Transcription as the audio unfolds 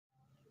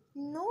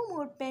No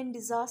more pen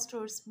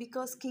disasters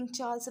because King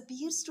Charles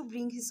appears to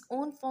bring his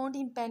own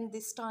fountain pen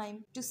this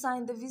time to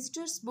sign the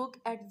visitors' book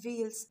at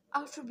Wales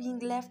after being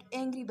left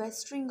angry by a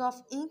string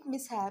of ink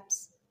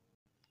mishaps.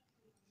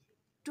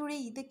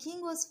 Today, the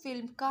king was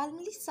filmed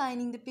calmly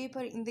signing the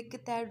paper in the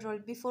cathedral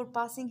before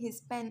passing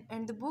his pen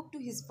and the book to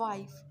his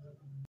wife.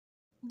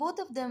 Both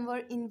of them were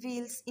in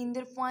Wales in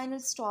their final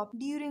stop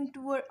during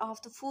tour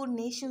of the four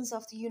nations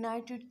of the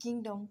United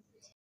Kingdom.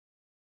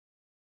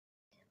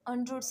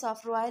 Hundreds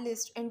of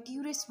royalists and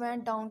tourists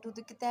went down to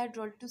the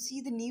cathedral to see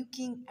the new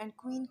king and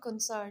queen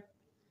consort.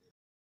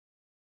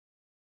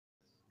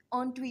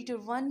 On Twitter,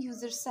 one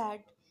user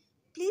said,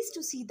 "Pleased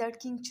to see that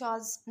King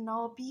Charles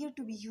now appear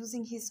to be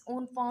using his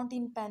own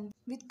fountain pen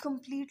with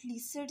completely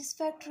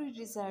satisfactory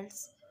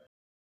results."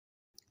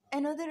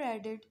 Another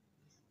added,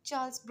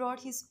 "Charles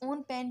brought his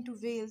own pen to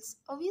Wales,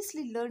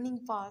 obviously learning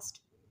fast."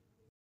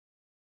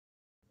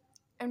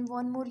 And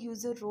one more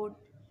user wrote,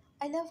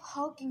 "I love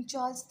how King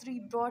Charles III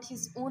brought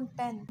his own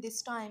pen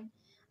this time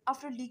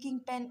after leaking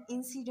pen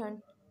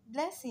incident.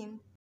 Bless him."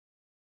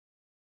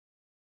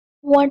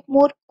 Want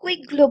more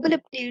quick global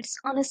updates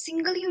on a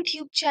single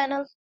YouTube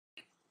channel?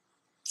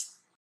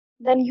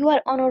 Then you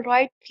are on a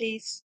right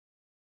place.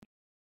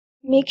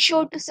 Make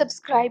sure to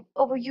subscribe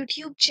our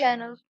YouTube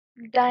channel,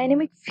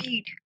 Dynamic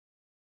Feed,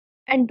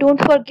 and don't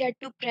forget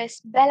to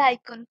press bell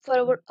icon for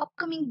our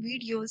upcoming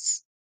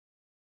videos.